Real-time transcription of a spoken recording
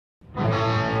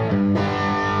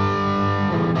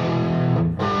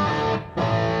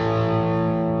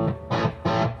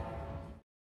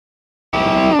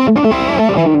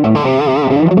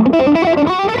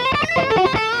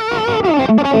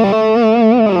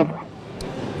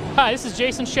Hi, this is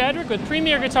Jason Shadrick with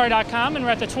PremierGuitar.com, and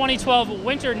we're at the 2012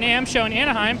 Winter NAMM show in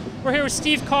Anaheim. We're here with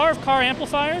Steve Carr of Carr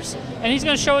Amplifiers, and he's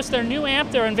going to show us their new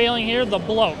amp they're unveiling here, the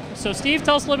Bloke. So Steve,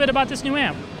 tell us a little bit about this new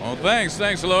amp. Well, thanks.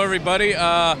 Hello, everybody.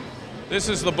 This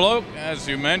is the Bloke, as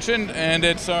you mentioned, and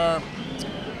it's our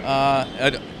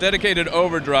a dedicated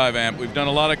overdrive amp. We've done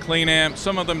a lot of clean amps.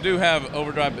 Some of them do have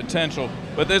overdrive potential,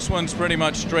 but this one's pretty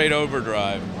much straight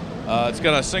overdrive. It's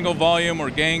got a single volume or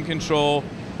gain control,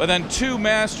 but then two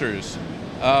masters,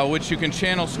 which you can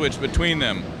channel switch between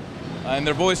them. And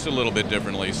they're voiced a little bit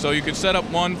differently. So you can set up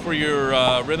one for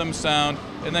your rhythm sound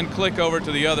and then click over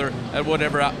to the other at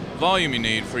whatever volume you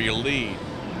need for your lead.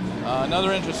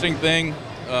 Another interesting thing,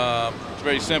 it's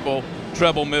very simple,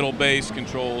 treble, middle, bass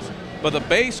controls. But the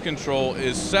bass control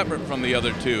is separate from the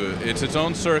other two. It's its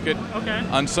own circuit. Okay.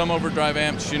 On some overdrive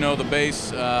amps, you know, the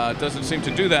bass doesn't seem to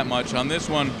do that much. On this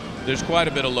one, there's quite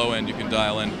a bit of low end you can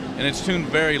dial in, and it's tuned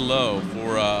very low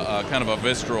for kind of a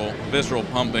visceral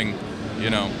pumping. You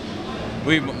know,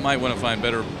 we might want to find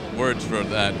better words for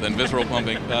that than visceral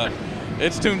pumping.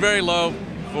 It's tuned very low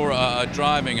for a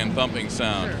driving and thumping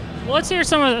sound. Sure. Well, let's hear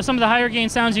some of the higher gain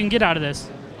sounds you can get out of this.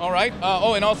 All right.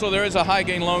 Oh, and also there is a high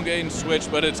gain, low gain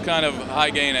switch, but it's kind of high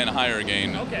gain and higher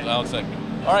gain. Okay. I'll say.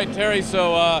 All right, Terry.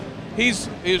 So he's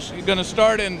going to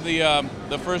start in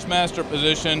the first master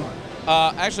position.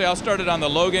 Actually, I'll start it on the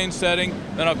low gain setting,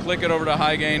 then I'll click it over to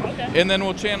high gain, and then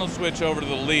we'll channel switch over to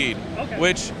the lead,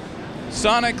 which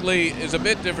sonically is a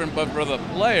bit different, but for the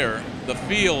player, the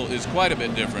feel is quite a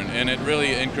bit different, and it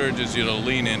really encourages you to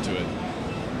lean into it.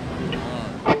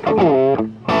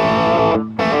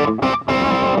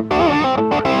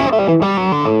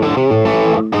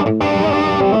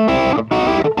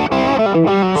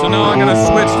 So now I'm going to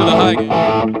switch to the high gain.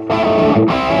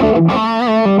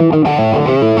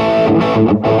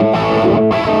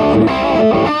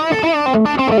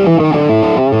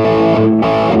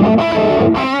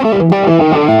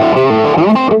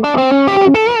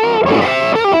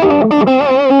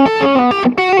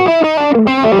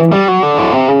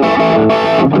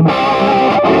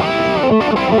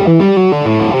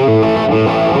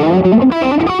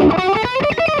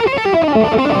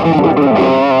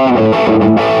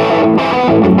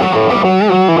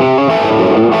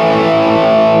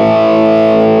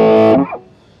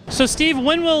 So Steve,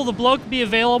 when will the Bloke be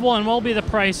available and what will be the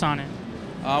price on it?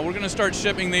 We're going to start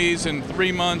shipping these in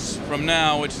 3 months from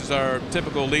now, which is our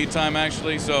typical lead time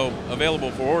actually, so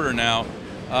available for order now.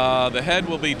 The head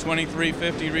will be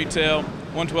 $23.50 retail,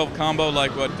 112 combo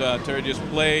like what Terry just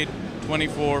played,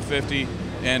 $24.50,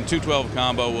 and 212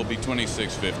 combo will be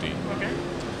 $26.50. Okay.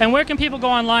 And where can people go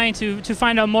online to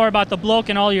find out more about the Bloke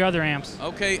and all your other amps?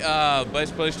 Okay,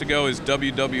 best place to go is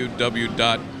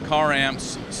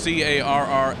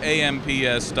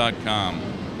www.carramps.com.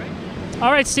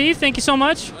 All right, Steve, thank you so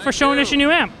much for showing us your new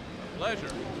amp. Pleasure.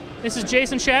 This is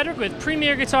Jason Shadrick with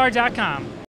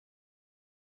PremierGuitar.com.